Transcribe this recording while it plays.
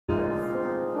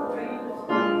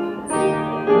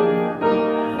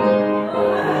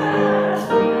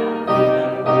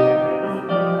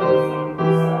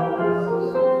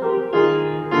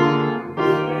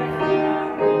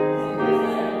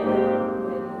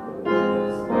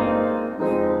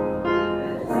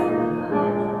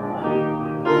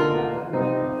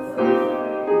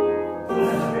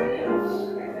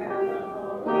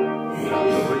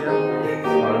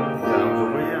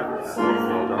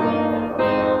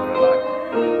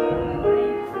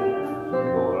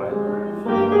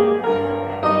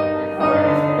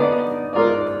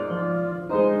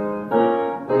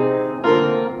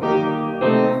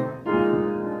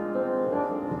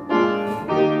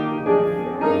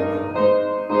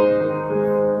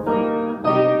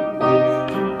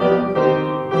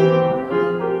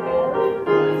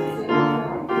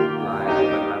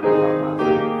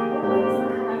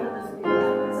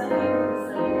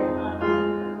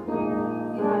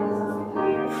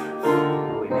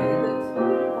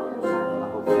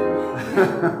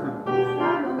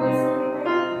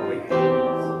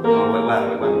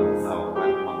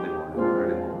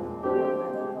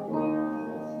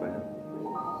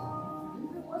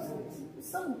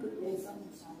Some good days, some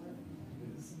shower.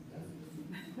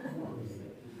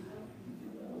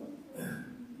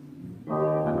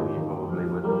 I know you probably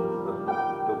would, but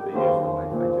don't be using the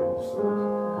Wi-Fi during the stores.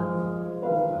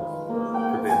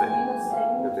 Could be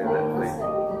a bit late.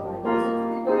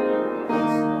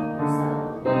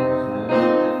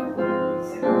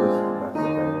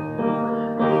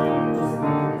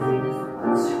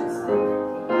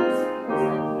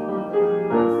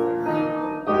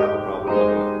 We have a problem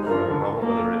with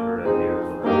the river in here as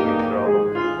well.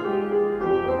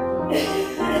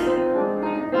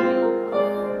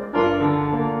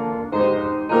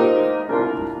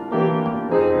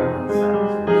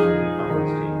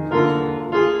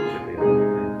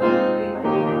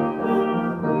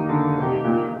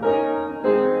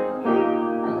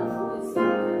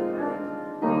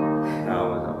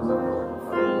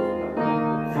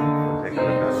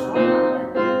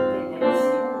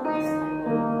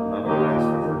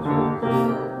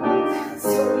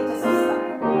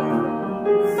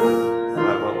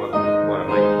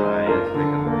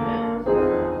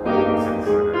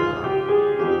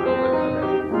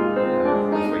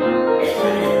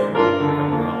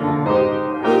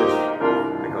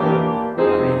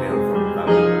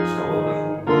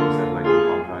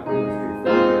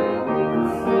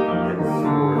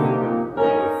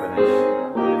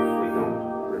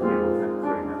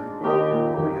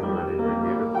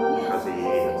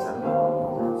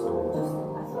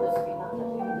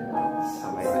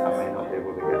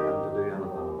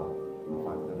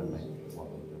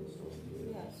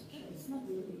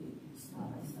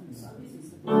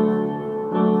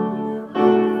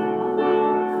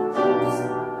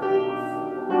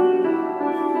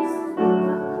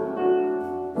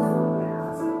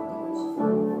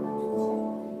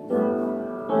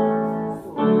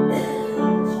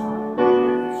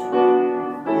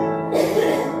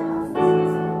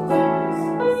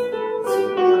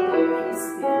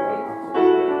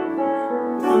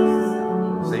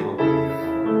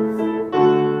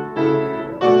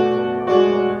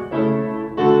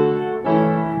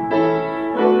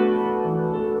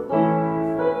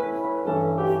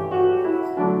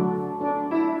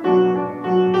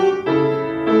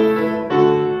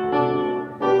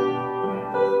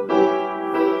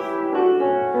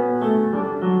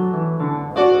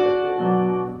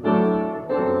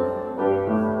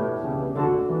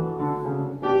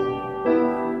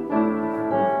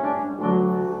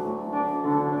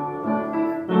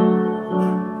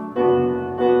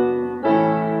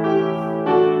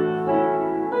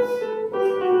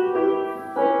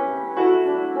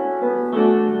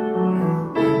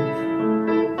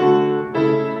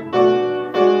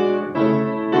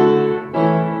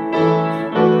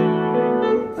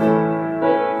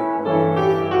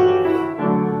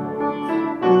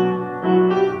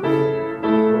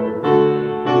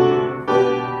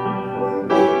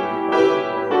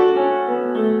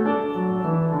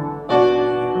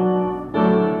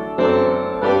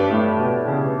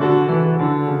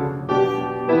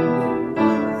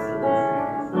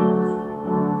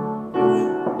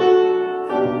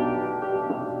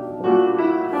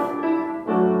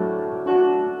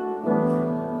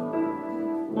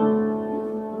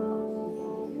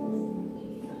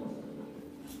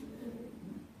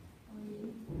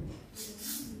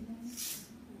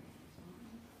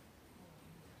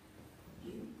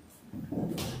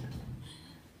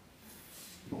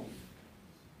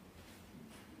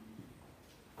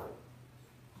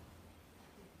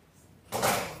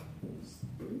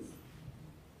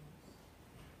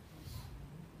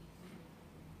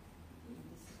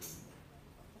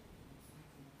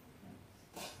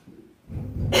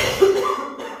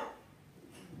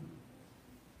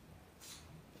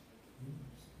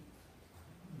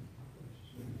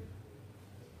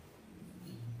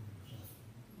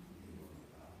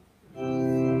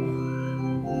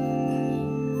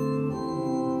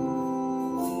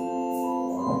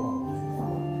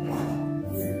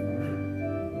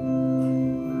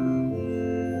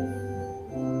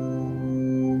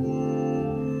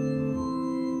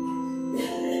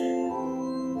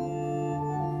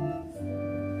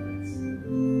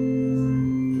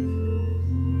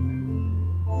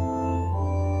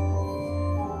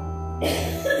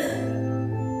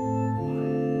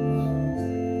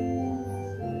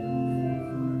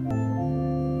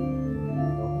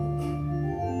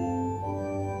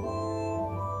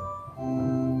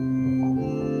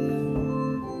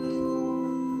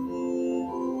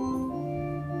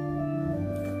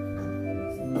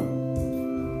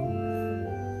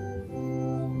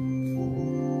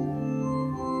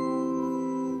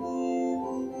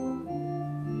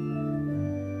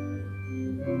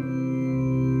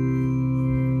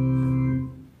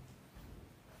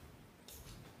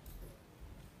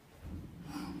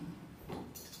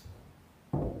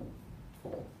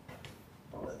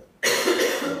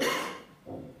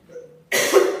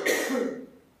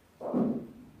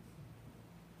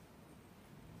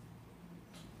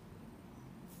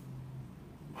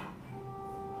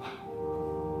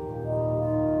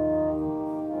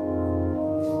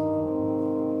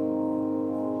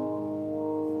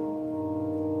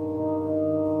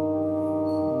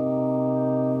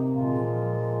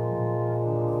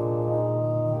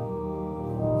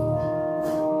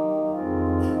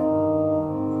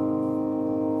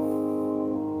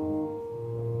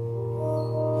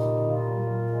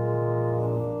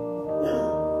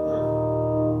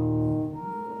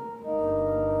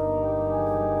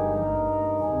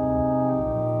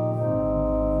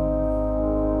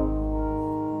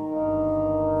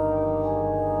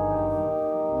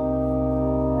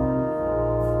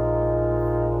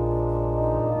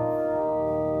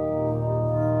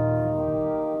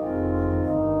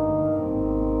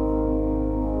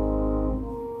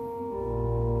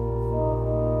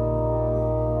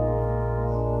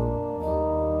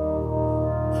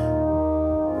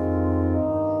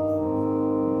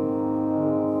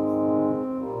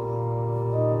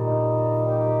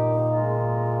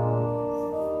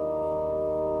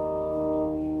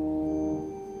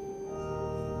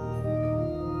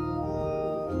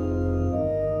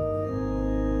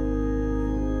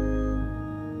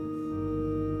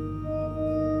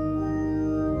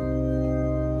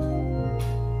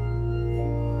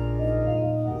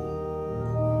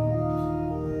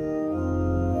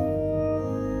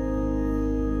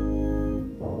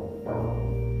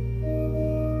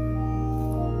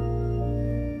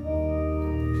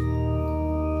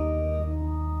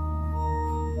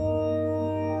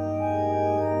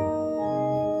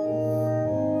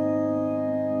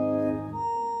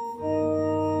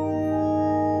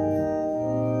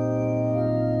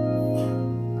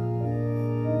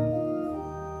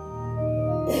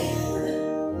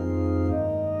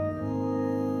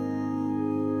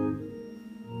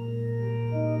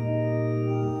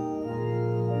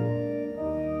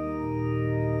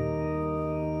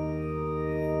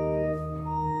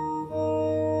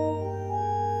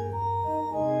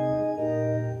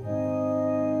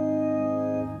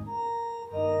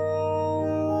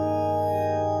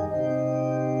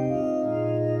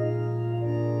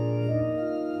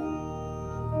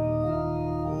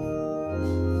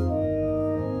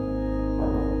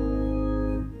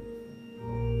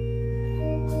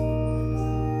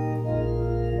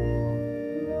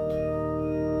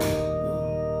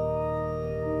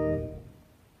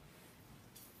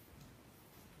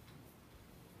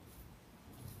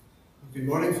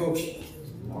 folks.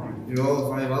 You're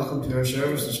all very welcome to our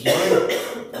service this morning.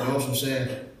 I also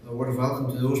say a word of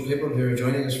welcome to those people who are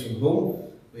joining us from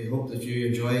home. We hope that you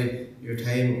enjoy your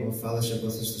time of fellowship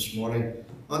with us this morning.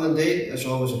 And indeed, it's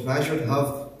always a pleasure to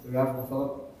have the Reverend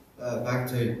Philip back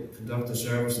to conduct the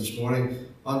service this morning.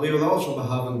 And we will also be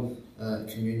having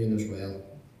communion as well.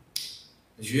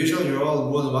 As usual, you're all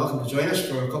more than welcome to join us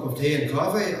for a cup of tea and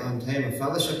coffee and time of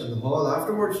fellowship in the hall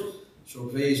afterwards. So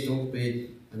please don't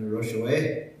be in a rush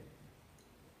away.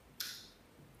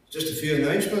 Just a few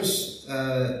announcements.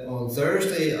 On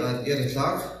Thursday at 8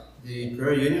 o'clock, the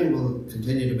prayer union will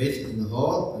continue to meet in the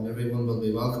hall, and everyone will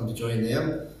be welcome to join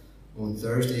them on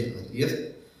Thursday at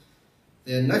 8.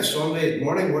 Then next Sunday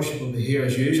morning, worship will be here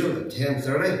as usual at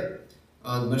 10:30,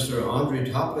 and Mr. Andrew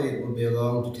Topley will be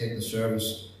along to take the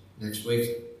service next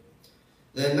week.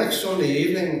 Then next Sunday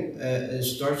evening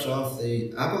starts off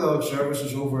the epilogue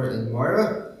services over in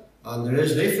Moira, and there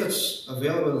is leaflets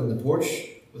available in the porch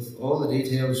with all the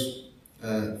details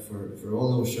for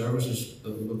all those services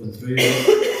that we've been through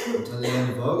until the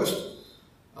end of August.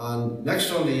 And next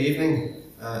Sunday evening,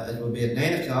 it will be at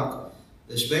 9 o'clock.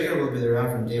 The speaker will be the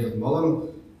Reverend David Mullen,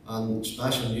 and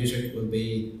special music will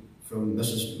be from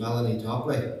Mrs. Melanie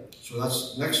Topley. So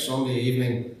that's next Sunday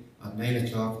evening at 9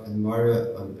 o'clock in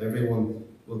Moira, and everyone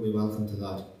will be welcome to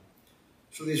that.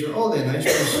 So these are all the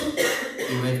announcements.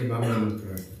 You might remember them in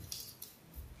prayer.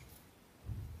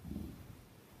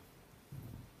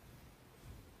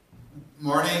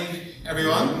 Morning,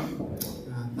 everyone.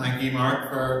 Thank you,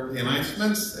 Mark, for the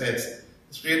announcements.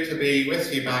 It's great to be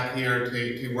with you back here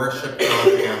to worship God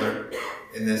together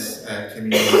in this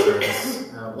communion service.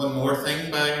 One more thing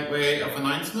by way of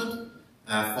announcement.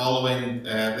 Following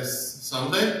this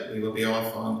Sunday, we will be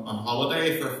off on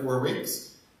holiday for 4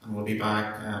 weeks, and we'll be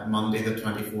back Monday the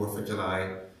 24th of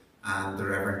July, and the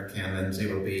Reverend Ken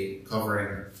Lindsay will be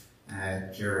covering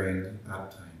during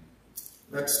that time.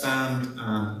 Let's stand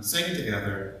and sing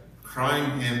together,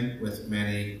 Crowning Him with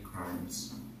Many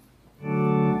Crowns.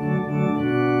 Our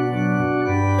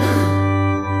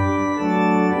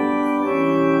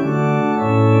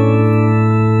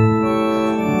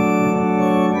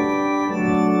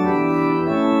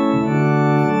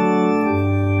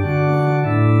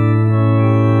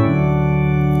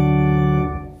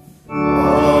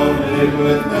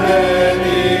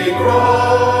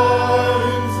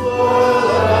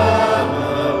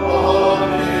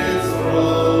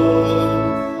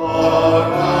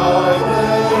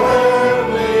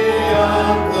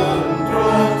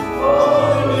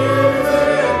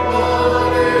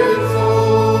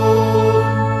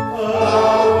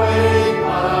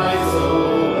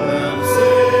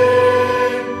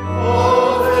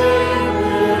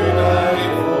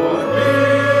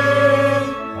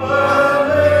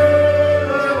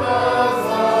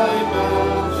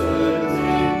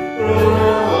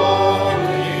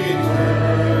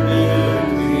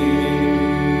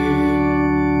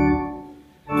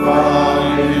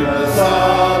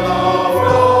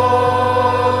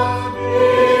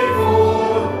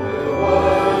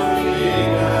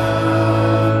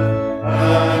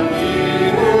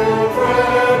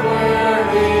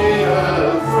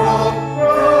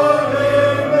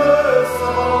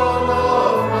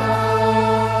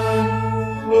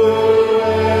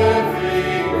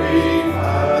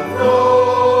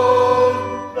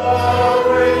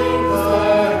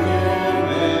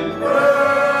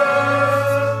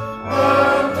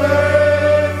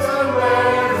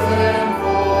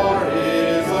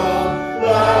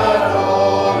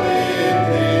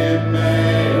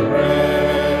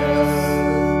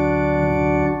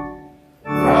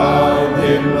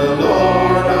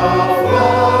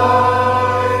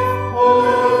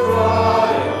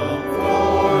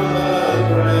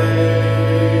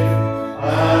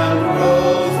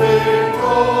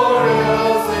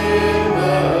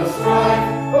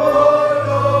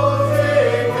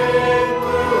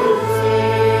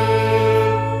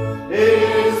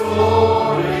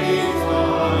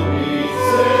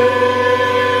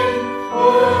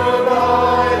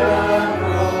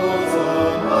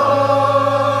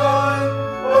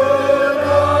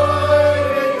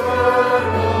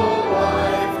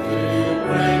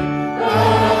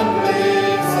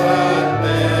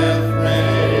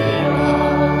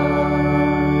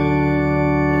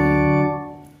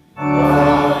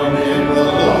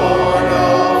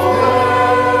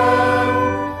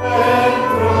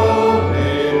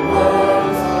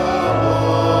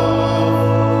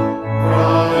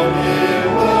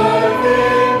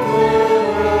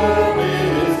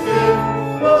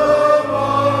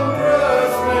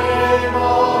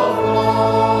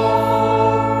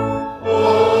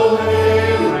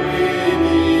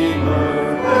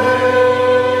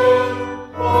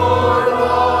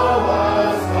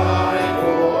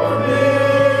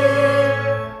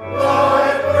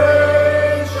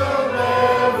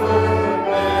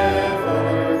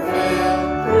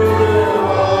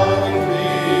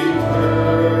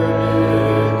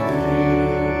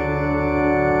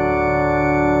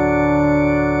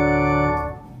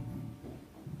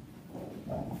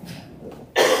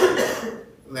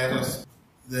led us,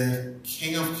 the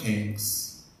King of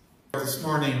Kings. This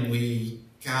morning we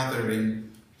gather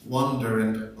in wonder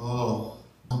and awe,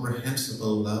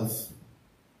 comprehensible love.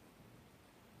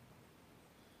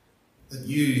 That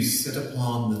you sit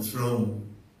upon the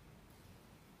throne,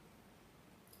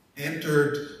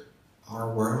 entered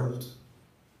our world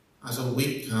as a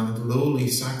weak and lowly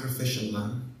sacrificial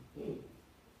lamb,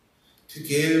 to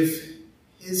give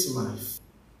his life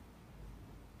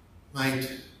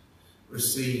might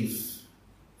receive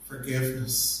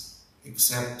forgiveness,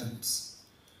 acceptance,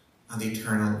 and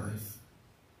eternal life.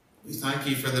 We thank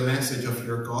you for the message of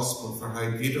your gospel, for how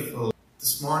beautiful.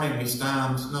 This morning we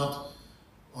stand not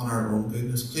on our own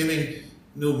goodness, claiming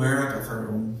no merit of our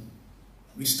own.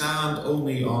 We stand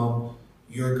only on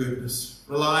your goodness,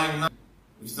 relying not.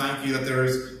 We thank you that there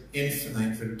is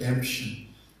infinite redemption,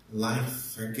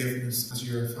 life, forgiveness as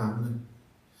your family.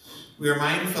 We are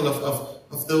mindful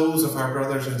of those of our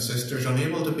brothers and sisters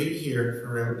unable to be here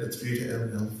due to ill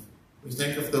health. We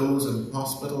think of those in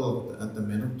hospital at the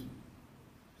minute.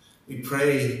 We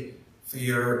pray for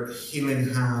your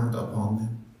healing hand upon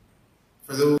them,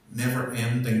 for those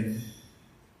never-ending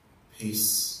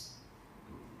peace.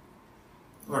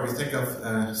 Lord, we think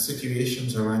of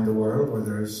situations around the world where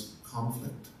there is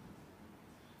conflict.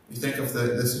 We think of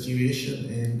the situation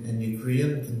in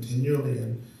Ukraine continually,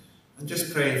 and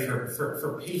just pray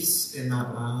for peace in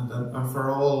that land, and for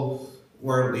all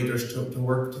world leaders to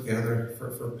work together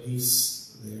for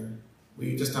peace there.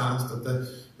 We just ask that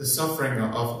the suffering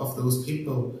of those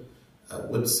people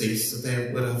would cease, that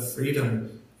they would have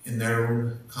freedom in their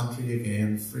own country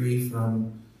again, free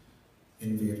from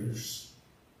invaders.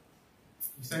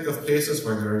 We think of places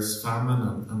where there is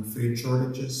famine and food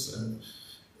shortages and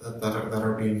that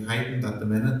are being heightened at the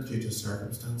minute due to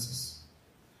circumstances.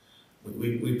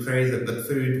 We pray that the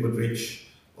food would reach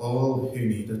all who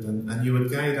need it, and you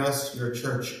would guide us, your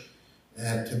church,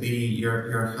 to be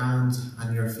your hands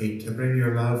and your feet, to bring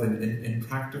your love in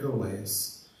practical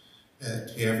ways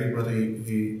to everybody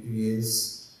who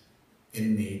is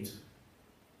in need.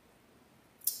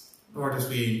 Lord, as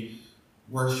we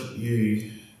worship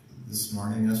you this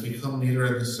morning, as we come later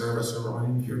in the service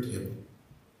around your table,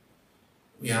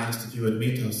 we ask that you would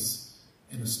meet us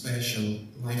in a special,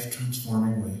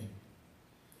 life-transforming way,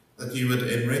 that you would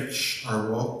enrich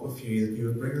our walk with you, that you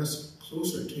would bring us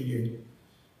closer to you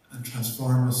and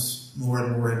transform us more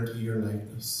and more into your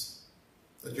likeness,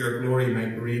 that your glory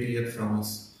might radiate from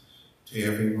us to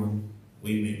everyone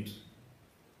we meet.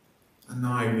 And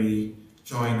now we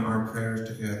join our prayers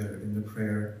together in the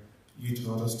prayer you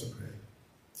taught us to pray.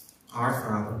 Our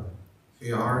Father,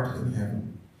 who art in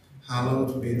heaven,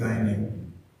 hallowed be thy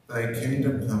name. Thy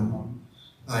kingdom come,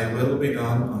 thy will be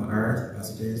done on earth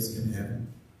as it is in heaven.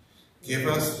 Give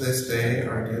us this day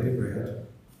our daily bread,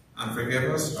 and forgive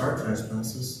us our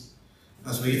trespasses,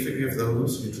 as we forgive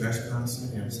those who trespass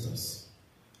against us.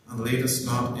 And lead us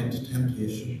not into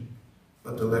temptation,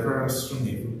 but deliver us from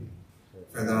evil.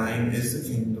 For thine is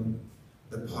the kingdom,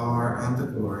 the power, and the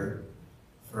glory,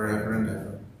 forever and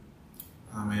ever.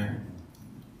 Amen.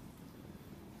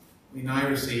 We now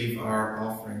receive our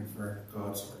offering for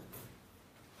God's work.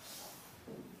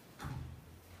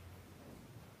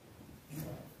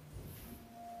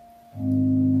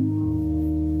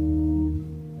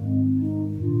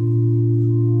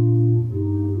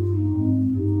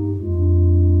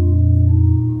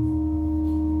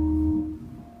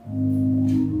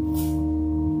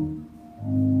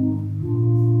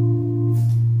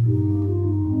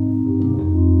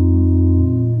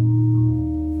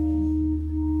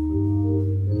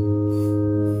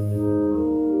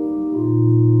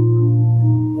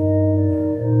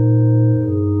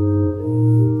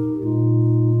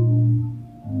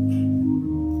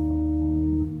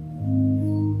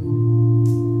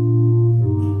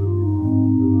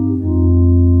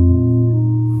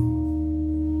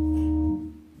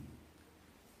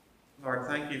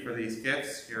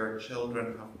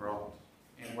 Children have brought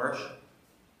in worship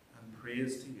and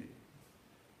praise to you.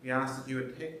 We ask that you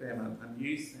would take them and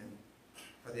use them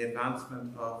for the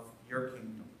advancement of your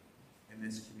kingdom in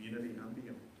this community and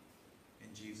beyond.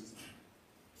 In Jesus' name.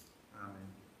 Amen.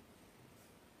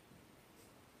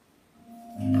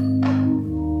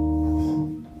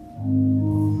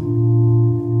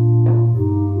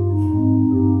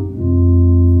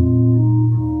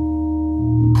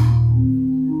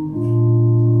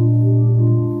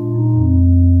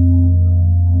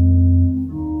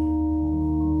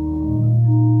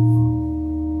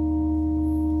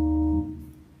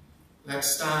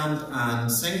 Stand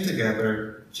and sing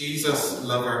together, Jesus,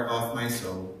 Lover of My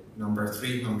Soul, number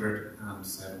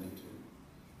 372.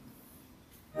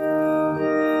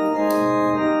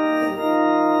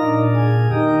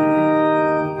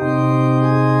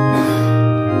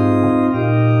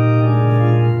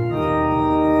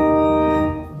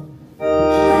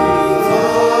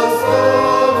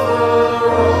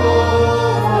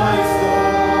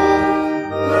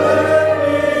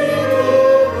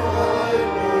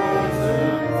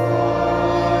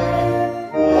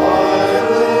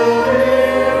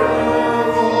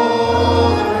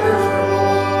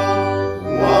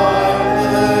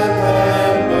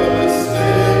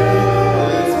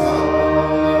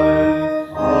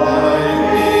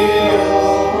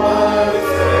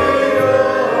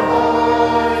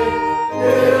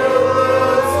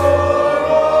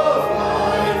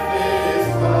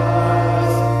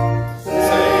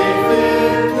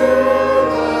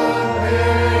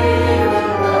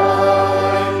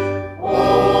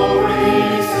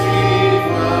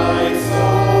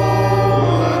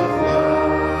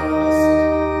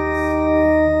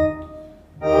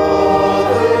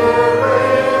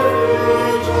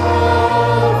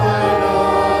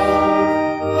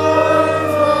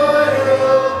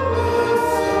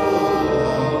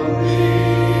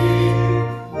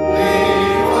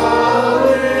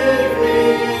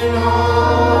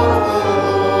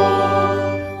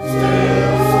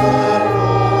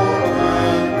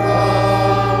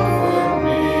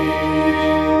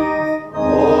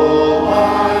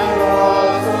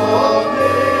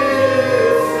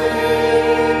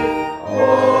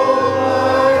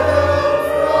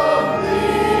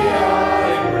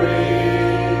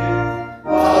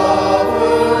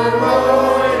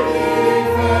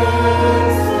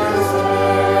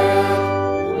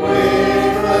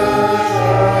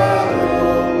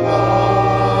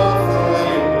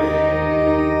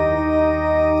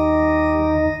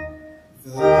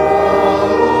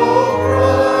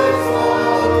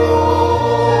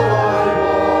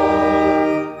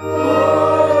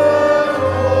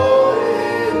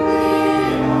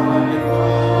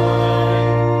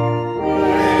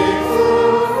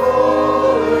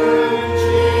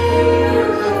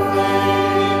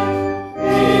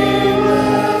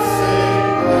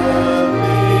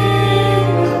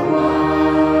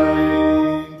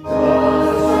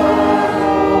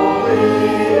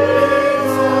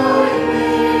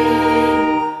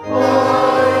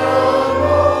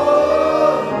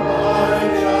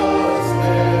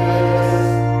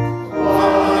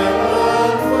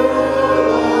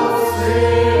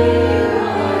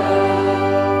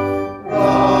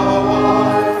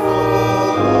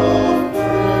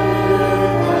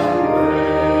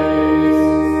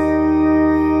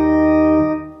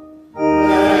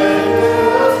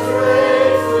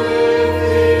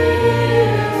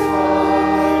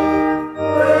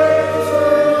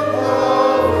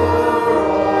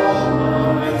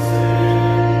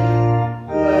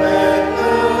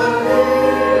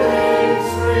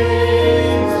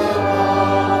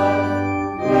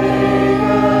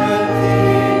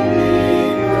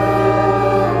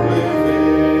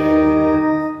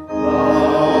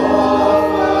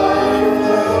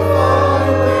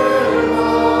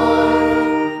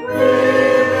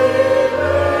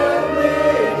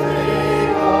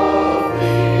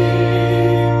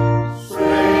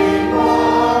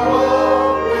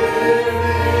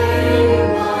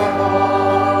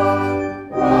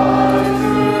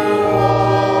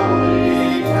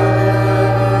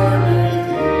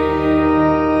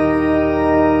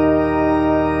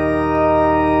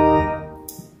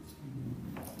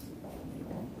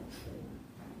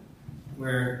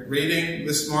 We're reading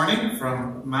this morning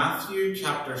from Matthew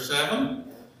chapter 7.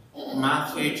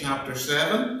 Matthew chapter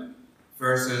 7,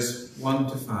 verses 1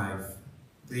 to 5.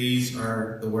 These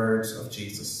are the words of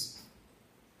Jesus.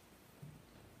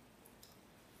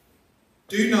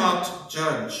 Do not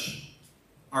judge,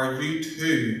 or you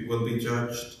too will be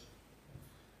judged.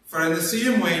 For in the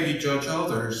same way you judge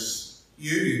others,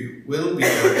 you will be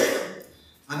judged.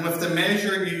 And with the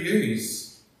measure you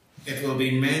use, it will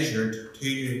be measured to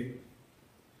you.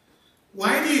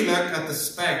 Why do you look at the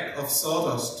speck of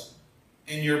sawdust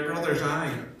in your brother's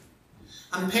eye,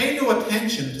 and pay no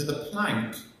attention to the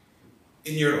plank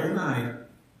in your own eye?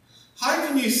 How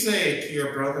can you say to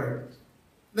your brother,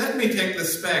 let me take the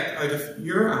speck out of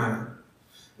your eye,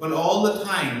 when all the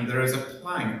time there is a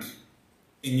plank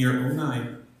in your own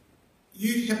eye?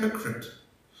 You hypocrite!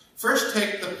 First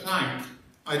take the plank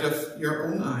out of your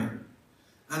own eye,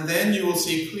 and then you will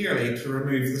see clearly to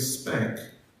remove the speck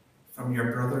from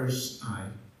your brother's eye.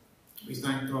 We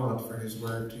thank God for his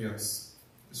word to us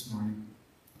this morning.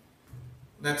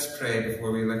 Let's pray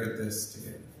before we look at this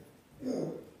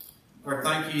together. Lord,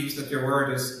 thank you that your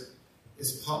word is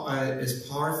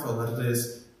powerful, that it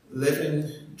is living,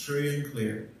 true and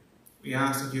clear. We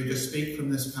ask that you just speak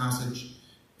from this passage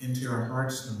into our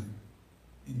hearts now.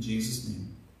 In Jesus'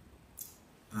 name.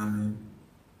 Amen.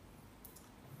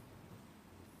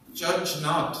 Judge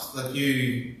not that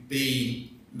you be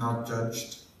not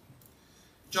judged.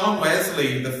 John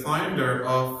Wesley, the founder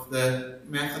of the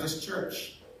Methodist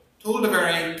Church, told a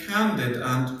very candid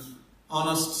and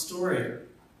honest story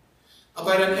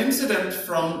about an incident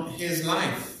from his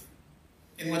life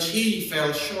in which he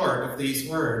fell short of these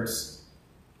words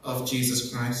of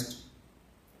Jesus Christ.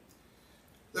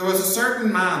 There was a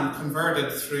certain man converted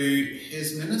through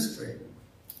his ministry,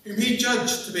 whom he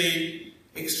judged to be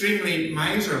extremely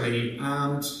miserly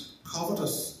and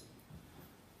covetous.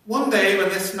 One day when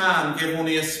this man gave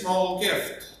only a small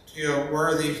gift to a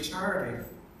worthy charity,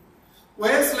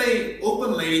 Wesley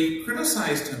openly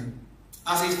criticised him,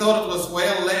 as he thought it was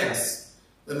well less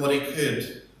than what he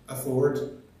could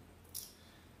afford.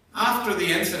 After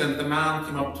the incident, the man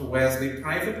came up to Wesley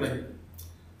privately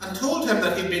and told him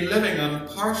that he'd been living on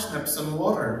parsnips and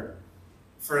water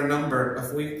for a number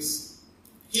of weeks.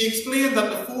 He explained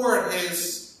that before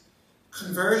his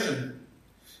conversion,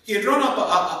 he had run up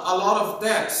a lot of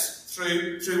debts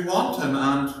through wanton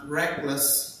and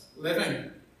reckless living.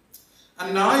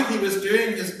 And now he was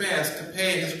doing his best to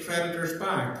pay his creditors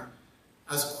back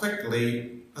as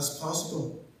quickly as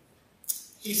possible.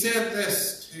 He said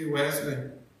this to Wesley: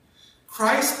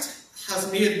 Christ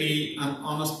has made me an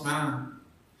honest man,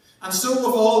 and so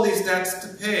with all these debts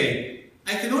to pay,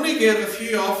 I can only give a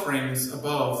few offerings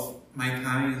above my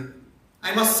tithe.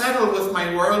 I must settle with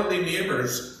my worldly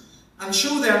neighbours and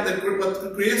show them what the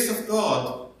grace of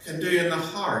God can do in the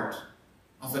heart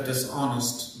of a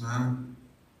dishonest man.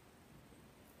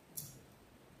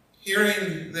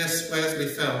 Hearing this, Wesley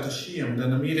felt ashamed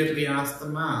and immediately asked the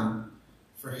man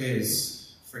for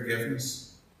his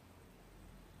forgiveness.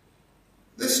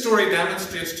 This story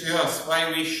demonstrates to us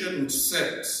why we shouldn't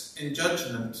sit in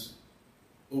judgment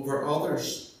over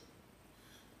others.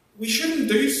 We shouldn't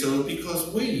do so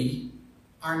because we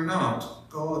are not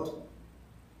God.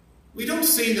 We don't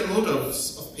see the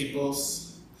motives of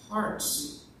people's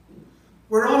hearts.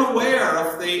 We're unaware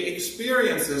of the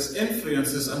experiences,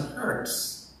 influences and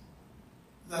hurts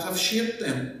that have shaped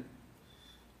them.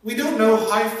 We don't know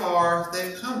how far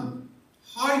they've come,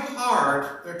 how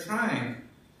hard they're trying,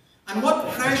 and what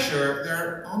pressure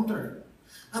they're under.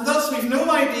 And thus we've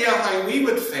no idea how we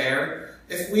would fare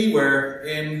if we were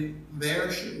in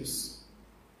their shoes.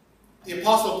 The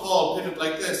Apostle Paul put it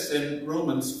like this in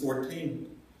Romans 14.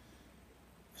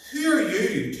 Who are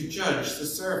you to judge the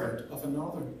servant of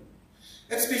another?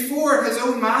 It's before his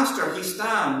own master he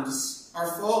stands or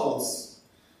falls,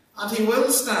 and he will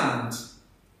stand,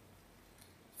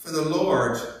 for the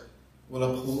Lord will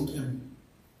uphold him.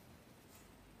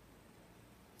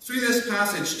 Through this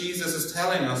passage, Jesus is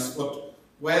telling us what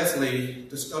Wesley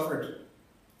discovered.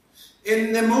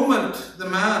 In the moment the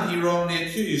man he wrongly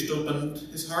accused opened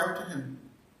his heart to him.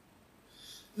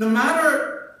 No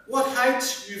matter what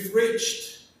heights you've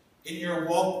reached in your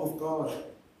walk with God,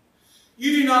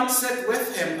 you do not sit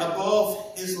with him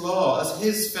above his law as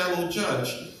his fellow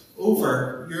judge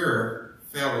over your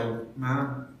fellow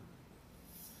man.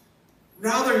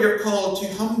 Rather, you're called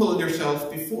to humble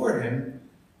yourself before him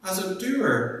as a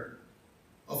doer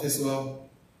of his law.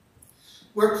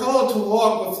 We're called to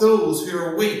walk with those who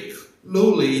are weak,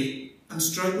 lowly and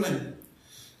struggling,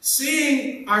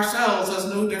 seeing ourselves as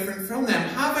no different from them,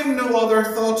 having no other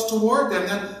thoughts toward them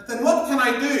than what can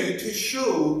I do to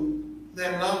show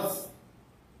them love?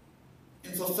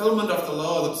 fulfillment of the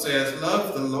law that says,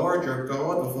 love the Lord your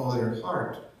God with all your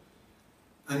heart,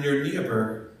 and your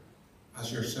neighbour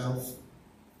as yourself.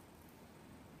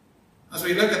 As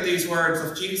we look at these words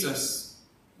of Jesus,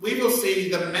 we will see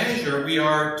the measure we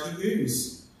are to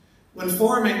use when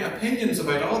forming opinions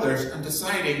about others and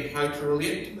deciding how to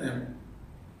relate to them,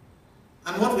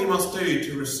 and what we must do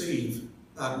to receive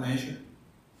that measure.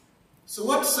 So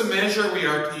what's the measure we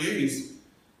are to use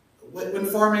when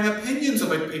forming opinions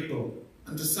about people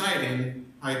and deciding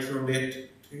how to relate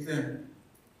to them?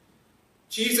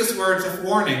 Jesus' words of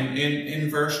warning in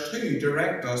verse 2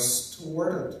 direct us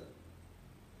toward it.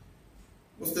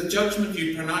 With the judgment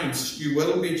you pronounce, you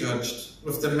will be judged.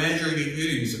 With the measure you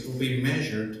use, it will be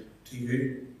measured to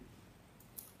you.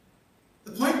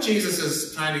 The point Jesus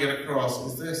is trying to get across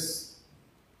is this: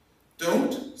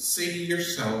 don't see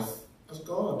yourself as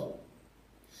God.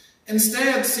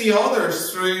 Instead, see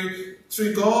others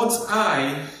through God's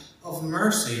eye of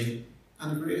mercy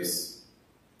and grace.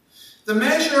 The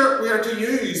measure we are to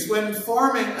use when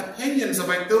forming opinions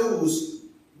about those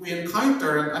we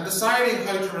encounter and deciding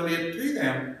how to relate to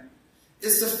them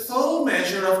is the full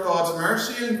measure of God's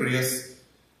mercy and grace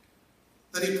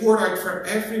that he poured out for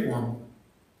everyone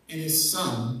in his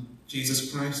Son,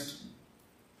 Jesus Christ.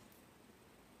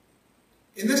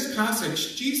 In this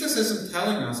passage, Jesus isn't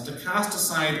telling us to cast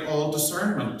aside all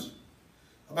discernment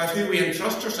about who we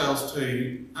entrust ourselves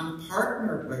to and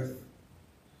partner with.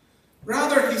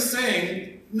 Rather, he's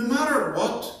saying, no matter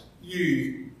what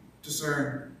you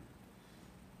discern,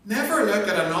 never look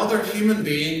at another human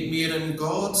being made in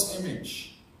God's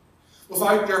image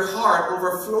without your heart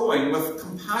overflowing with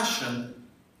compassion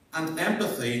and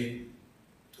empathy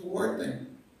toward them.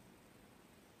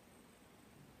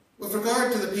 With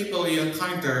regard to the people you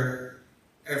encounter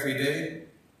every day,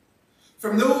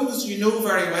 from those you know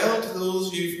very well to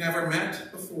those you've never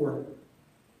met before,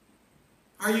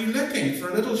 are you looking for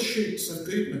little shoots of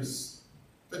goodness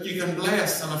that you can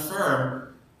bless and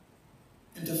affirm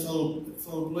into full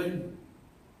bloom?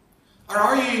 Or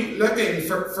are you looking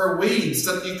for weeds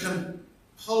that you can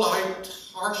pull out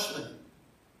harshly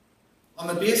on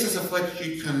the basis of which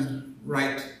you can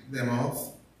write them off?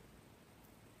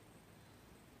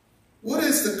 What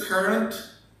is the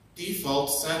current default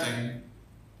setting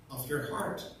of your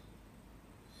heart?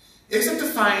 Is it to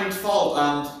find fault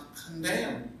and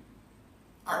condemn?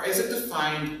 Or is it to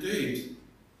find good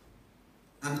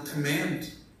and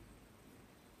commend?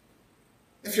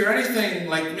 If you're anything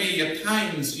like me, at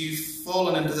times you've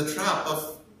fallen into the trap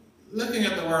of looking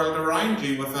at the world around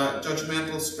you with a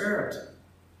judgmental spirit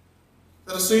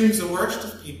that assumes the worst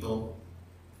of people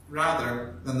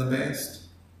rather than the best.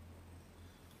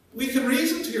 We can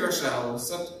reason to ourselves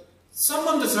that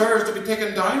someone deserves to be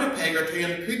taken down a peg or two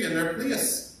and put in their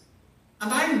place,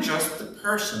 and I'm just the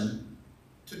person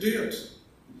to do it.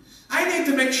 I need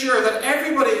to make sure that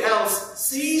everybody else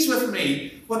sees with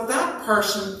me what that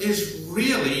person is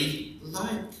really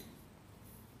like.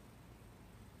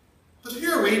 But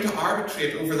who are we to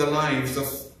arbitrate over the lives of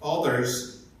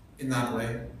others in that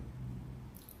way?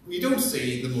 We don't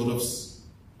see the motives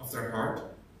of their heart.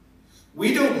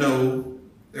 We don't know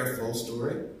their full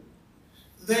story.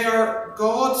 They are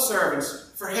God's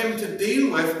servants for him to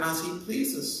deal with as he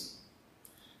pleases.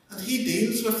 And he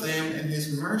deals with them in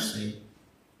his mercy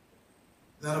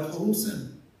that upholds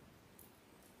him.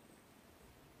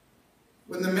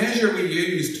 When the measure we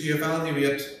use to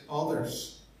evaluate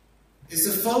others is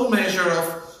the full measure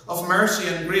of mercy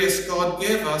and grace God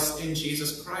gave us in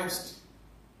Jesus Christ,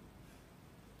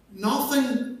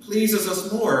 nothing pleases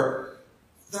us more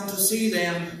than to see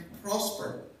them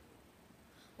prosper,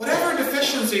 whatever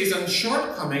deficiencies and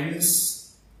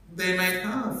shortcomings they might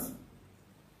have,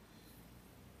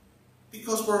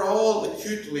 because we're all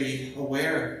acutely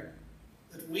aware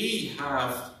that we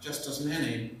have just as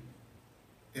many,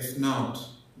 if not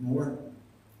more.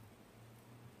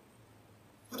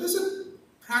 But is it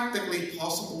practically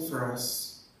possible for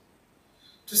us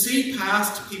to see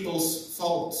past people's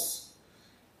faults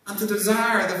and to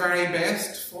desire the very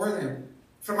best for them,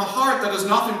 from a heart that is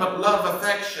nothing but love,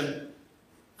 affection,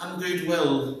 and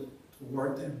goodwill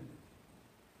toward them?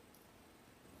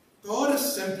 God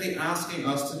is simply asking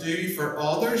us to do for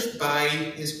others by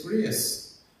his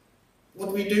grace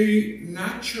what we do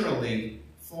naturally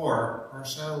for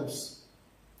ourselves.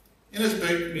 In his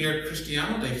book, Mere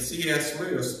Christianity, C.S.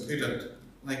 Lewis put it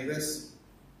like this: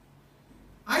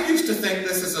 I used to think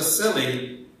this is a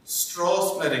silly,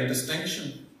 straw-splitting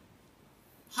distinction.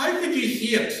 How could you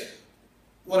hate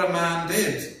what a man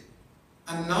did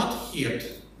and not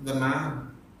hate the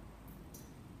man?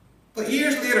 But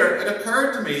years later, it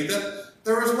occurred to me that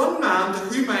there was one man to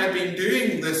whom I had been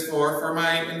doing this for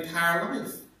my entire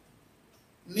life,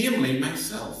 namely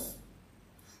myself.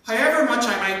 However much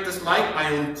I might dislike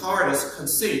my own cowardice,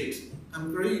 conceit,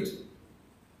 and greed,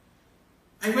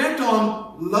 I went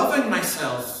on loving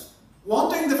myself,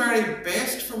 wanting the very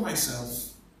best for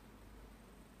myself.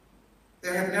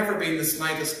 There had never been the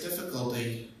slightest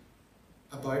difficulty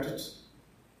about it.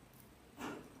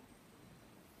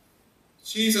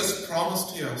 Jesus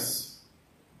promised to us,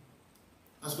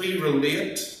 as we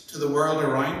relate to the world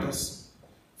around us,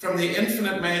 from the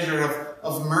infinite measure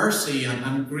of mercy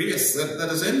and grace that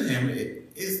is in him,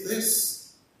 is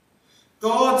this: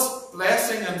 God's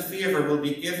blessing and favour will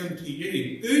be given to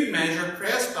you, good measure,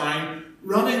 pressed down,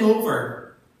 running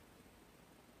over,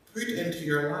 put into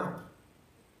your lap.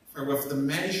 For with the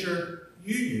measure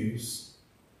you use,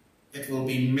 it will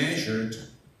be measured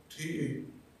to you.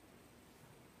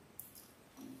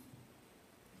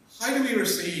 How do we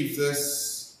receive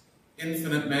this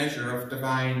infinite measure of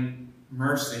divine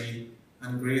mercy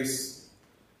and grace,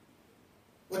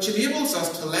 which enables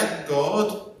us to let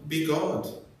God be God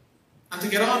and to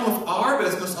get on with our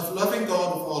business of loving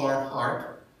God with all our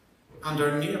heart and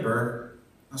our neighbour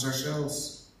as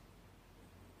ourselves?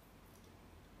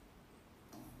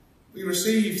 We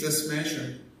receive this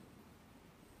measure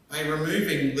by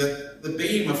removing the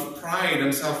beam of pride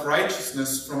and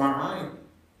self-righteousness from our eye,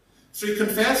 through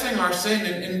confessing our sin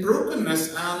in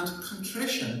brokenness and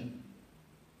contrition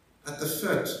at the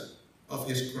foot of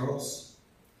his cross.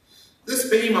 This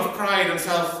beam of pride and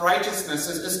self-righteousness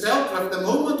is dealt with the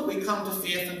moment we come to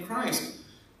faith in Christ,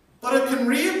 but it can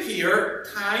reappear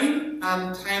time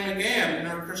and time again in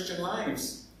our Christian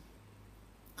lives.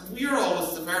 And we are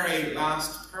always the very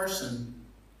last person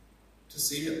to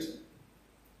see it.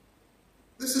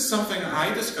 This is something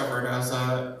I discovered as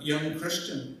a young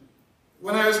Christian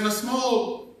when I was in a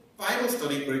small Bible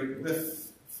study group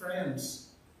with friends.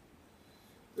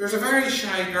 There was a very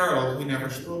shy girl who never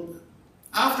spoke.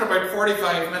 After about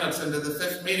 45 minutes into the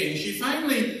 5th meeting, she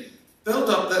finally built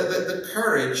up the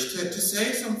courage to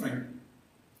say something.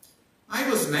 I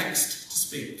was next to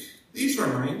speak. These were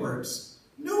my words.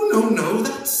 No,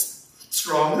 that's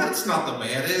wrong. That's not the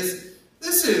way it is.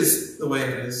 This is the way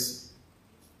it is.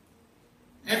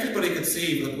 Everybody could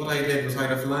see that what I did was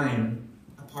out of line,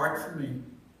 apart from me.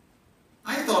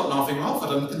 I thought nothing of it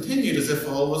and continued as if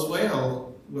all was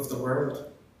well with the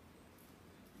world.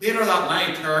 Later that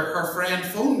night, her friend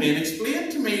phoned me and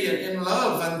explained to me in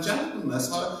love and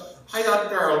gentleness how that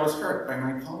girl was hurt by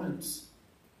my comments.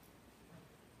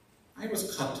 I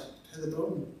was cut to the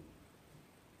bone.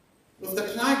 With the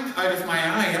plank out of my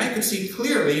eye, I could see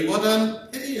clearly what an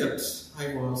idiot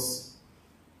I was.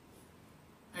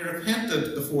 I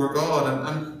repented before God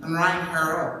and rang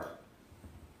her up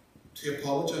to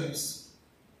apologise.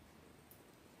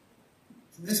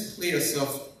 In this place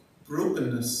of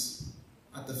brokenness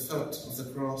at the foot of the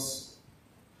cross,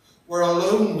 where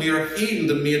alone we are healed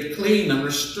and made clean and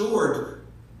restored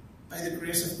by the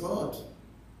grace of God,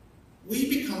 we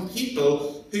become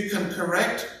people who can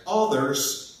correct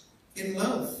others in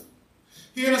love,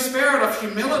 who in a spirit of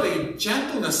humility,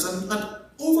 gentleness and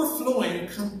overflowing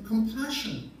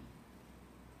compassion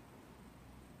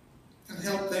can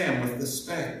help them with the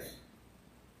speck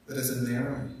that is in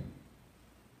their eye.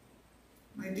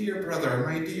 My dear brother,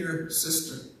 my dear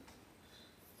sister,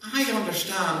 I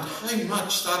understand how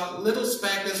much that little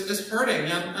speck is hurting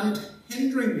and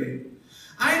hindering you.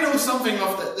 I know something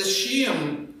of the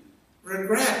shame,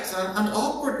 regret and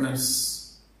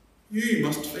awkwardness you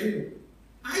must feel.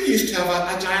 I used to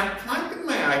have a giant plank in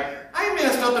my eye. I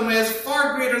messed up in ways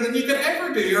far greater than you could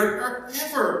ever do or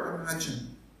ever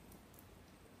imagine.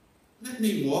 Let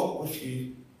me walk with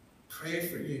you, pray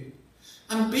for you,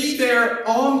 and be there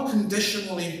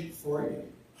unconditionally for you.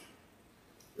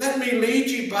 Let me lead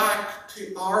you back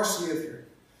to our Saviour,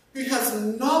 who has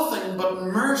nothing but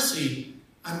mercy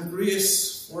and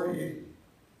grace for you,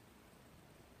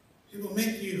 who will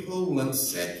make you whole and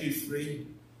set you free,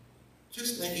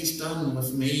 just like he's done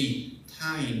with me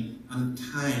time and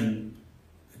time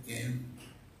again.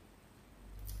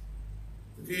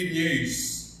 The good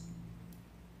news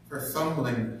for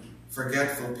fumbling,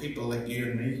 forgetful people like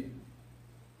you and me,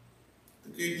 the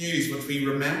good news which we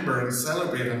remember and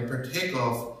celebrate and partake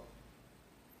of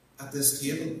at this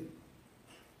table,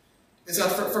 is that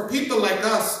for people like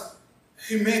us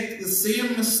who make the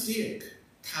same mistake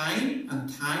time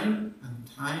and time and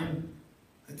time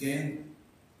again,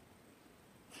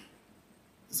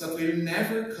 is that we'll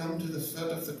never come to the foot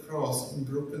of the cross in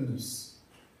brokenness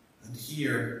and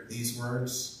hear these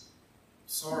words,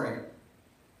 sorry,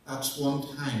 that's one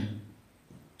time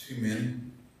too many.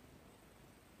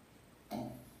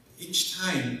 Each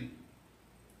time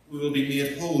we will be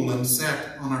made whole and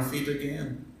set on our feet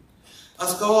again,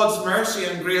 as God's mercy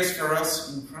and grace for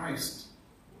us in Christ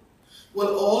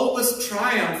will always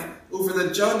triumph over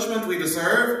the judgment we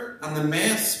deserve and the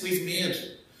mess we've made,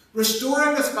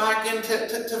 restoring us back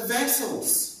into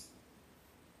vessels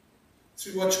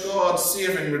through which God's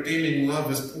saving, redeeming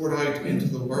love is poured out into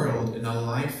the world in a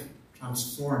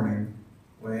life-transforming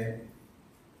way.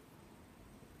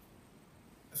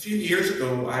 A few years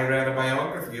ago, I read a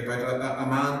biography about a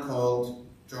man called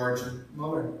George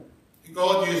Muller, who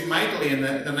God used mightily in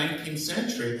the 19th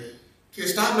century to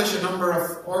establish a number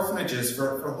of orphanages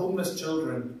for homeless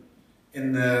children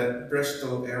in the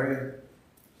Bristol area.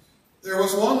 There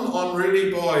was one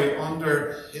unruly boy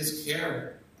under his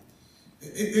care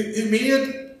who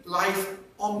made life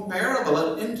unbearable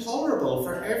and intolerable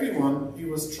for everyone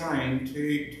who was trying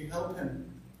to help him.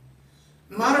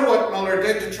 No matter what Muller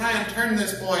did to try and turn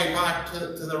this boy back to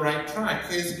the right track,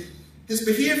 his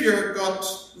behaviour got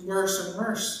worse and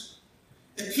worse.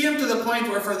 It came to the point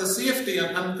where, for the safety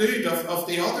and good of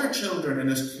the other children in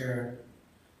his care,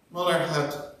 Muller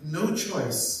had no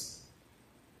choice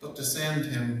but to send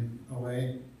him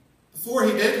away. Before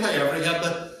he did, however, he had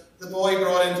the boy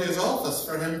brought into his office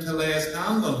for him to lay his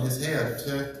hand on his head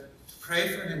to pray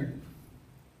for him.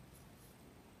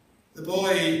 The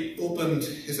boy opened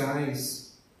his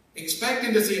eyes,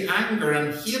 expecting to see anger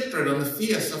and hatred on the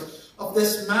face of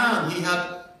this man he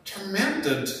had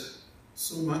tormented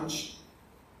so much.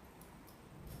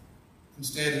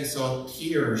 Instead, he saw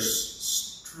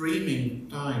tears streaming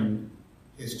down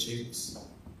his cheeks.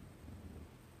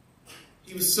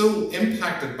 He was so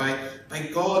impacted by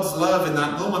God's love in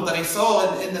that moment that he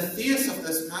saw in the face of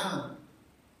this man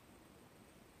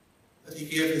that he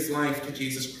gave his life to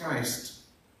Jesus Christ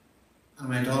and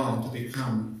went on to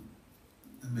become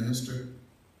a minister.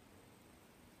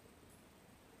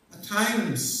 At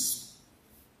times,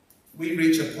 we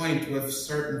reach a point with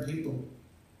certain people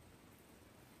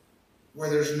where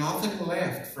there's nothing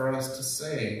left for us to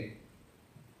say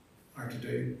or to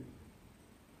do.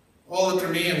 All that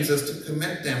remains is to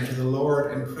commit them to the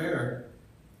Lord in prayer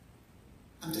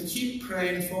and to keep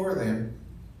praying for them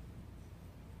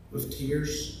with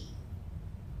tears.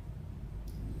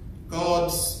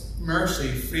 God's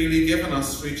mercy, freely given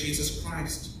us through Jesus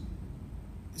Christ,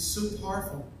 is so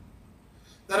powerful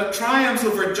that it triumphs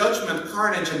over judgment,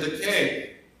 carnage, and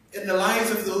decay in the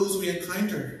lives of those we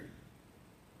encounter,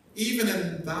 even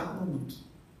in that moment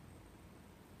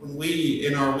when we,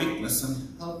 in our weakness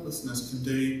and helplessness, can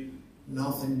do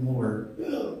nothing more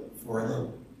for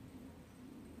them.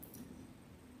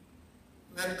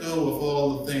 Let go of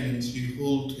all the things you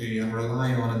hold to and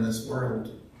rely on in this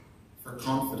world for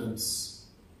confidence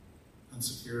and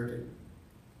security.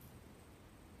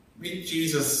 Meet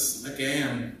Jesus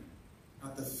again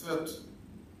at the foot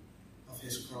of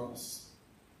his cross,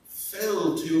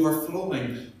 filled to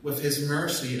overflowing with his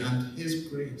mercy and his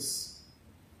grace.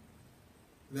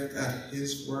 Look at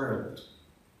his world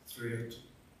through it.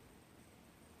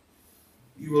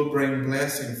 You will bring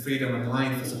blessing, freedom, and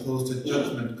life as opposed to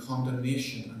judgment,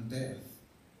 condemnation, and death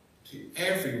to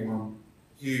everyone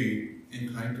you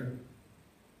encounter.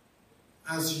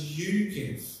 As you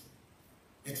give,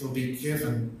 it will be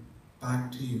given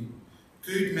back to you.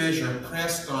 Good measure,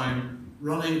 pressed down,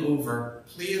 running over,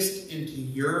 placed into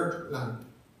your lap.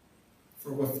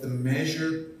 For with the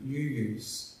measure you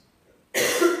use,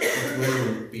 it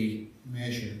will be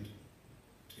measured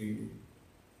to you.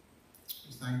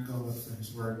 We thank God for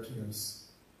his word to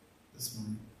us this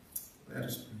morning. Let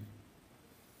us pray.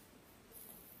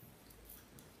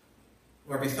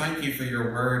 Lord, we thank you for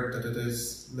your word, that it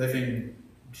is living and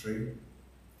true,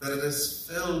 that it is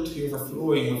filled to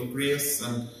overflowing with grace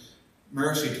and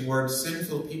mercy towards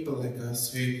sinful people like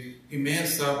us who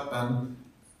mess up and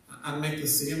make the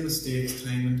same mistakes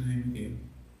time and time again.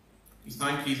 We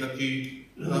thank you that you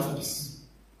love us,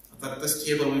 that at this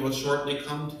table we will shortly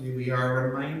come to, we are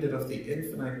reminded of the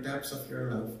infinite depths of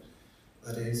your love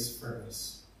that is for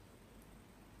us.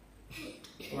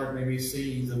 Lord, may we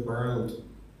see the world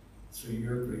through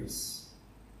your grace.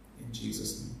 In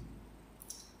Jesus' name.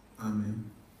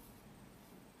 Amen.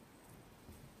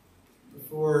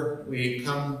 Before we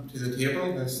come to the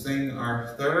table, let's sing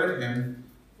our third hymn,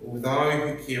 O Thou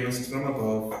Who Camest From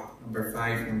Above, number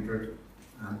 525.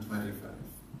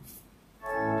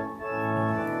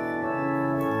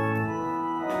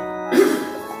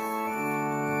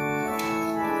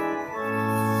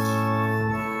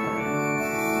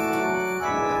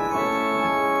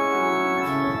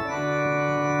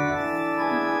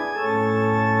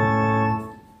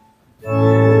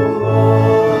 Oh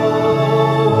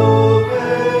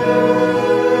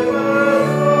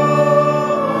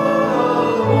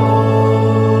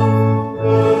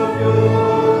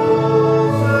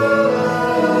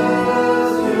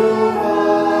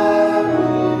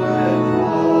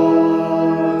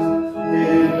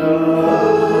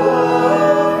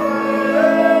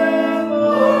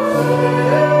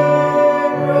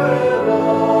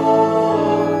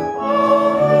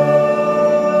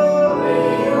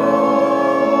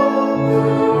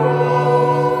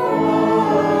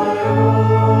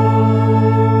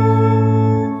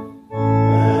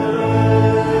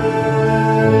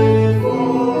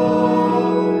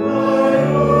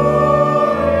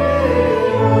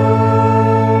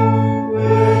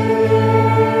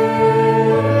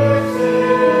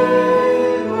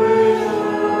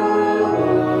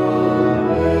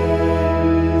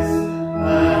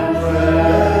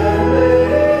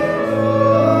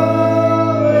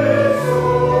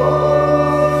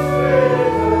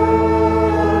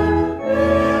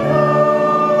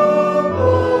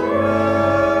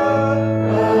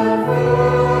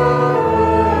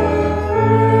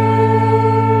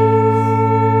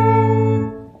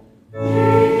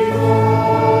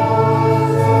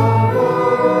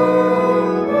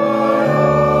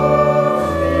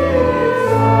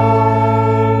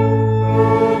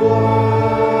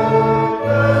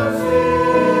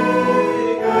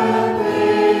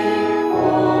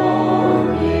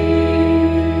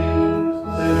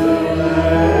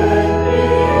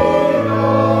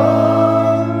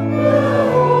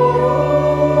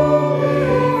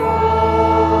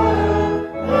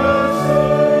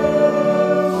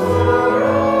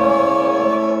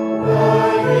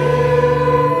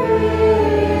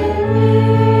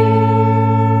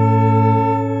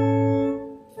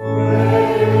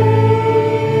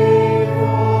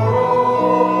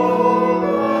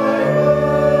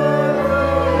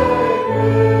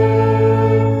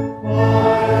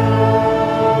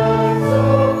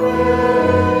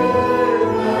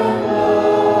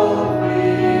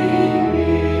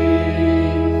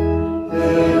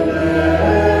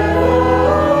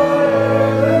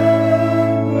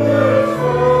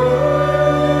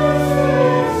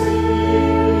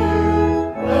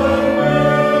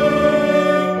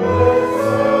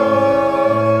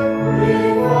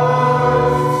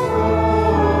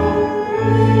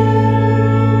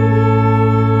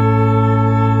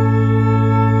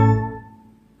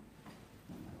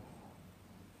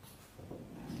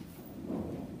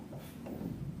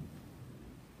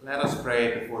Let us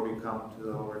pray before we come to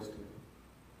the Lord's table.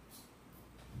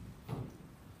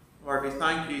 Lord, we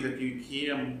thank you that you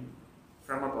came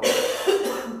from above,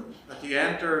 that you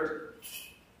entered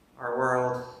our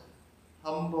world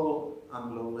humble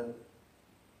and lowly,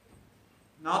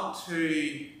 not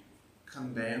to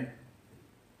condemn,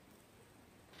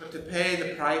 but to pay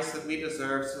the price that we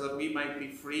deserve so that we might be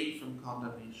free from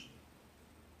condemnation.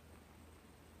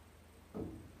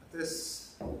 At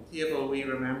this table we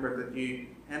remember that you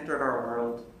entered our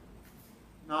world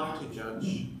not to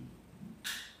judge,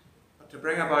 but to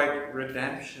bring about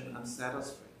redemption and set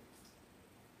us free.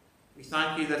 We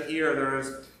thank you that here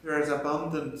there is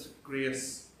abundant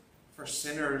grace for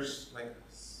sinners like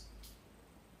us.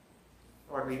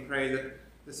 Lord, we pray that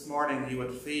this morning you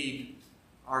would feed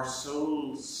our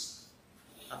souls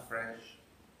afresh.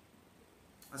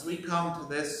 As we come to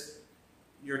this,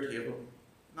 your table,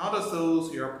 not as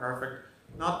those who are perfect,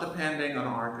 not depending on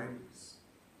our goodness,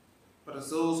 but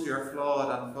as those who are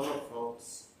flawed and full of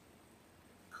faults,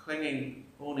 clinging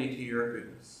only to your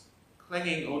goodness,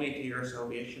 clinging only to your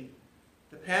salvation,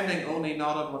 depending only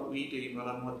not on what we do, but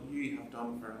on what you have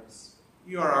done for us.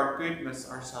 You are our goodness,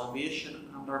 our salvation,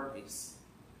 and our peace.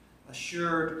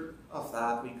 Assured of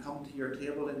that, we come to your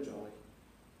table in joy,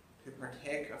 to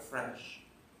partake afresh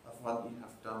of what you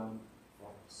have done for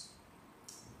us.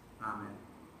 Amen.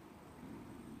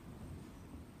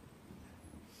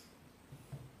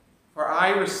 For I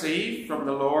receive from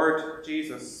the Lord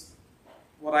Jesus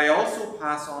what I also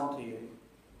pass on to you.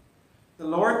 The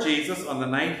Lord Jesus, on the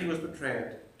night he was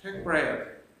betrayed, took bread,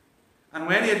 and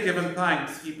when he had given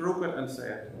thanks, he broke it and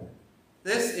said,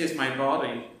 "This is my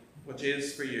body, which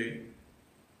is for you.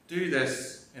 Do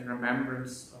this in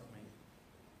remembrance of me."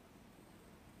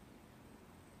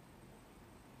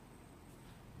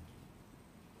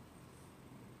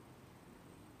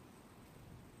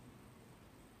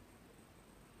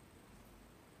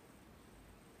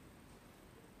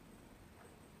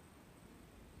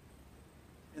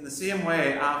 In the same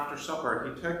way, after supper,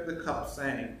 he took the cup,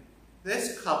 saying,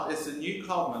 "This cup is the new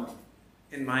covenant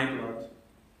in my blood.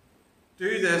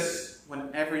 Do this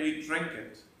whenever you drink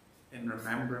it in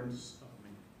remembrance of me."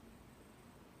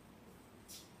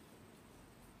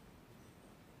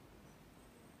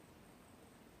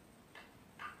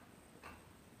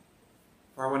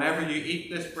 For whenever you eat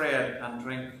this bread and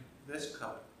drink this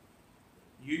cup,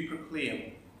 you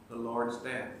proclaim the Lord's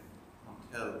death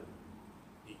until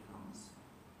he comes.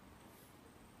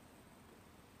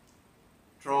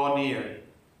 Draw near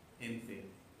in faith.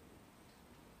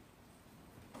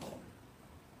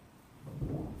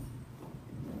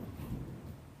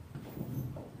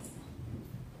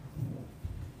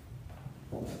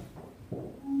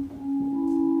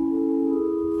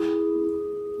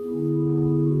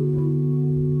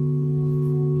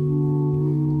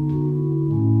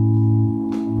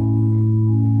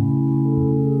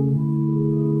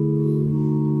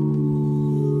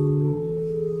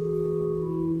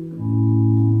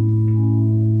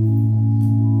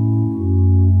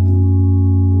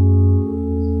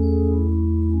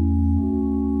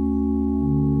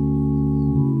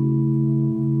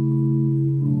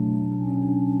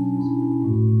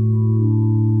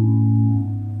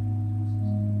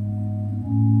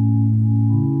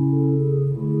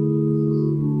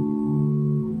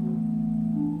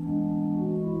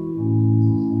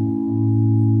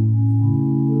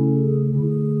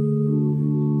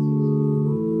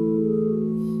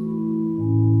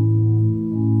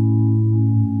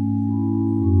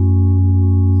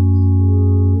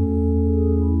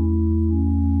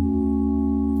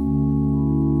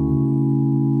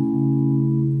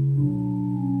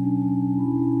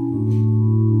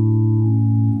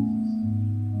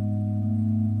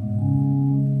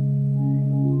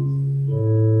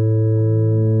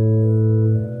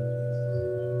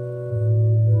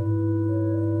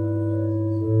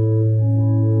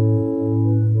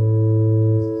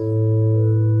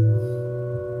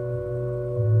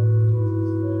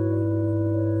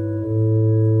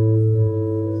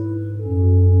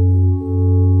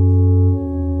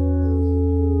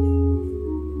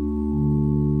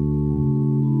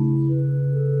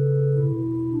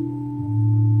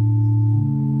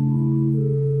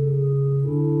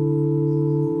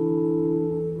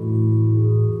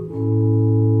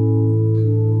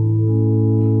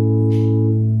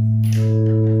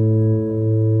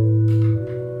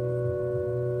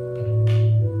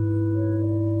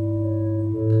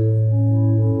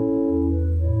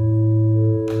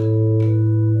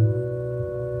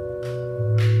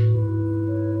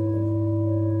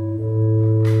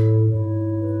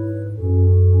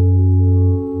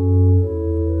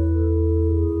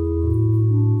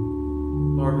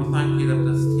 Lord, we thank you that at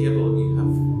this table you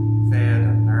have fed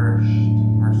and nourished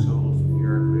our souls with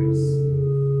your grace.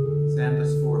 Send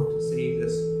us forth to see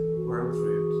this world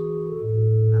through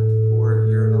it and to pour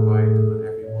your love out on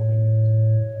everyone we meet.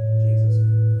 In Jesus' name.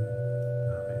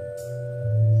 Amen.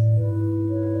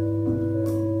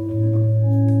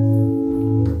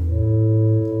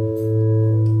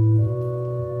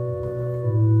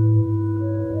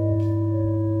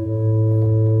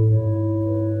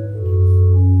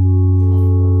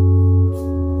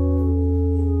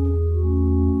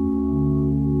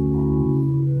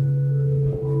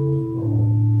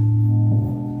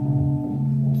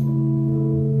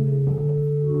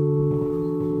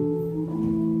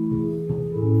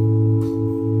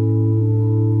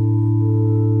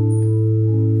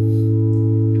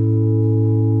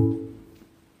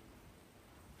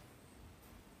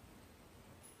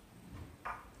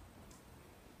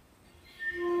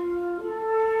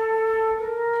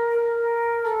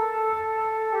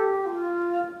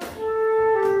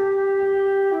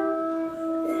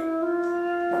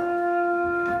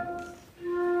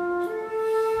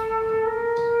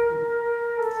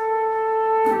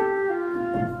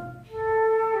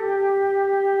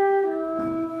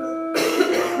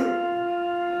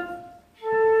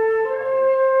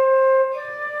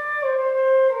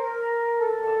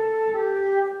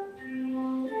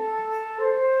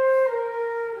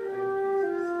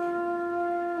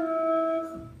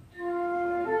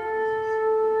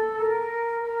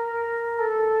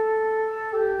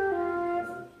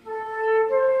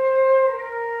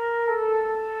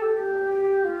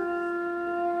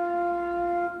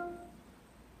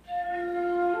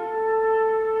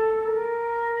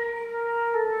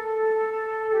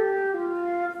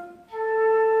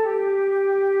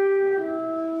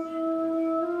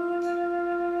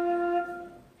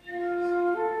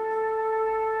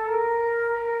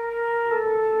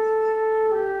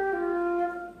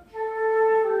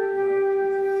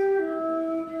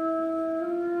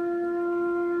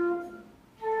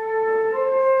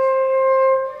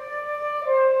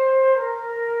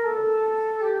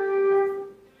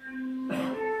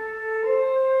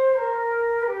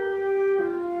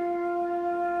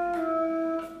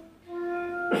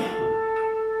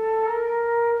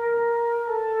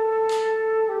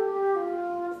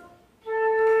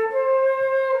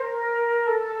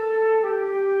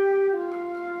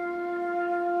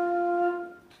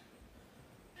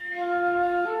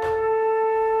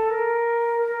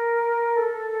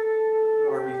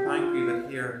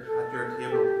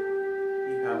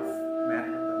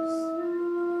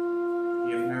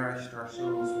 Our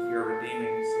souls with your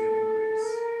redeeming, saving grace.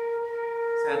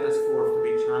 Send us forth to be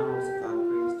channels of that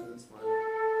grace to this world.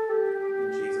 In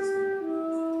Jesus' name.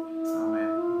 Amen.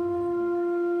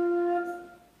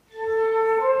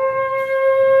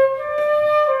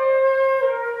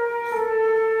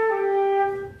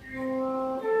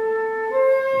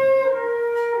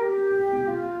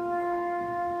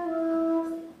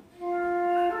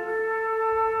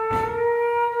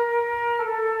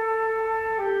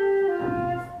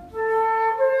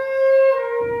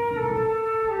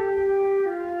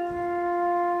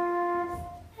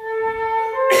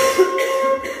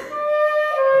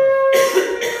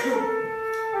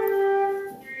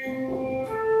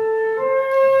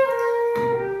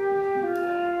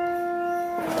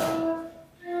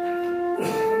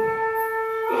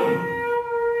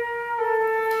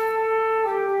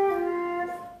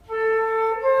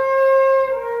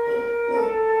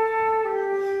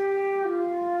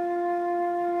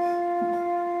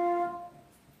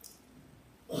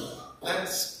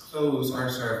 Let's close our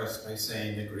service by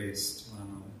saying the grace to one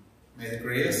another. May the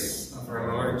grace of our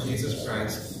Lord Jesus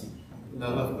Christ, the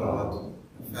love of God,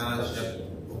 and fellowship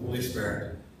of the Holy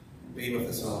Spirit be with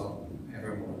us all.